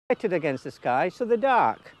lighted against the sky, so they're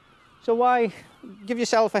dark. So why give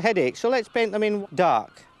yourself a headache? So let's paint them in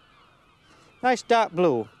dark. Nice dark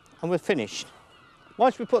blue, and we're finished.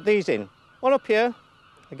 Once we put these in, one up here,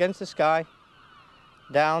 against the sky,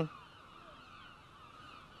 down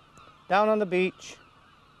on the beach,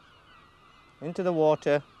 into the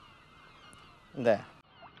water, and there.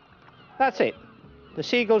 That's it. The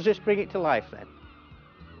seagulls just bring it to life then.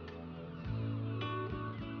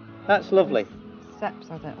 That's lovely. Steps,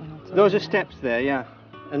 I don't want to. Those are steps there, yeah.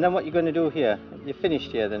 And then what you're going to do here? You're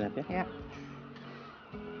finished here then, have you? Yeah.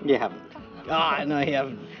 You haven't. Ah, no, you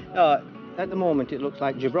haven't. Oh, at the moment it looks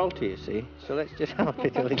like Gibraltar, you see. So let's just help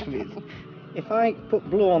it a little bit. If I put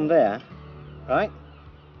blue on there, right?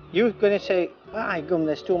 You're going to say, ah, gum,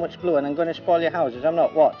 there's too much blue and I'm going to spoil your houses. I'm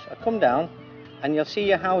not. Watch. I come down and you'll see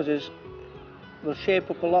your houses will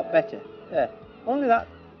shape up a lot better. There. Only that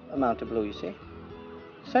amount of blue, you see.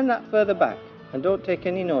 Send that further back and don't take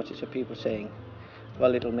any notice of people saying,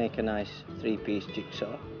 well, it'll make a nice three-piece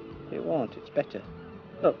jigsaw. It won't. It's better.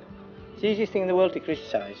 Look. It's the easiest thing in the world to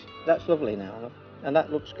criticise. That's lovely now, look. And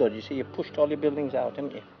that looks good. You see, you've pushed all your buildings out,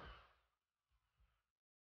 haven't you?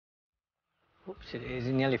 Oops, it is.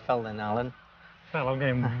 You nearly fell then, Alan. Well, I'm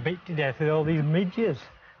getting beat to death with all these midges.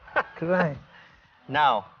 Right.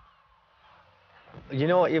 Now, you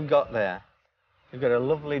know what you've got there? You've got a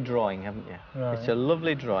lovely drawing, haven't you? Right. It's a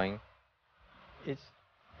lovely drawing. It's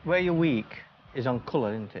where you're weak is on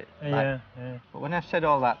colour, isn't it? Yeah, yeah. But when I've said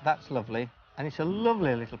all that, that's lovely. And it's a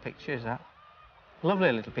lovely little picture, is that?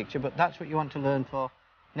 Lovely little picture, but that's what you want to learn for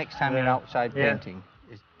next time you're outside painting,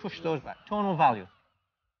 is push those back. Tonal value.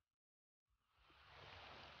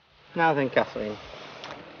 Now then, Kathleen.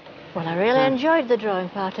 Well, I really enjoyed the drawing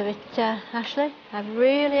part of it, Ashley. I've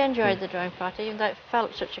really enjoyed the drawing part, even though it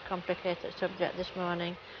felt such a complicated subject this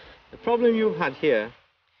morning. The problem you've had here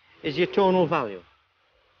is your tonal value.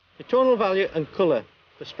 Your tonal value and colour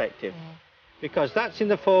perspective. Because that's in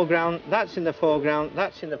the foreground, that's in the foreground,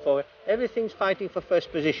 that's in the foreground. Everything's fighting for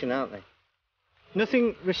first position, aren't they?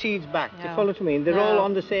 Nothing recedes back. Do you follow what I mean? They're all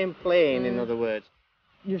on the same plane, in other words.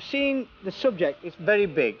 You've seen the subject, it's very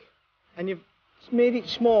big. And you've made it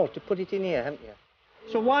small to put it in here, haven't you?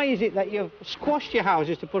 So why is it that you've squashed your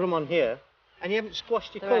houses to put them on here, and you haven't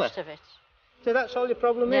squashed your colour? The rest of it. So that's all your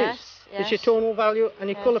problem is? Yes. It's your tonal value and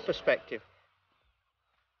your colour perspective.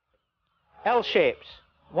 L shapes.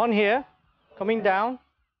 One here, coming down,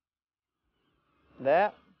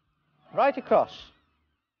 there, right across,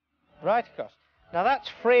 right across. Now that's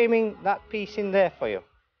framing that piece in there for you.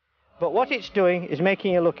 But what it's doing is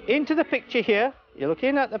making you look into the picture here, you look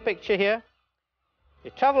in at the picture here,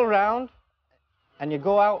 you travel round, and you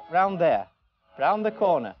go out round there, round the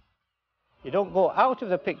corner. You don't go out of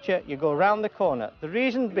the picture, you go round the corner. The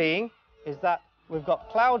reason being is that we've got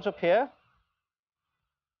clouds up here,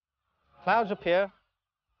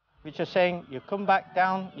 which are saying you come back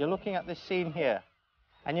down, you're looking at this scene here.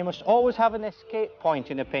 And you must always have an escape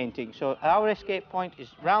point in a painting. So our escape point is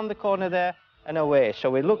round the corner there and away.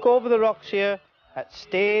 So we look over the rocks here at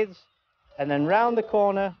Staithes and then round the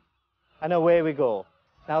corner and away we go.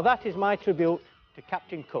 Now that is my tribute to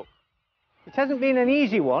Captain Cook. It hasn't been an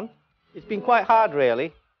easy one. It's been quite hard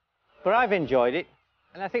really, but I've enjoyed it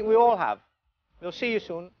and I think we all have. We'll see you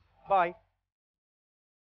soon. Bye.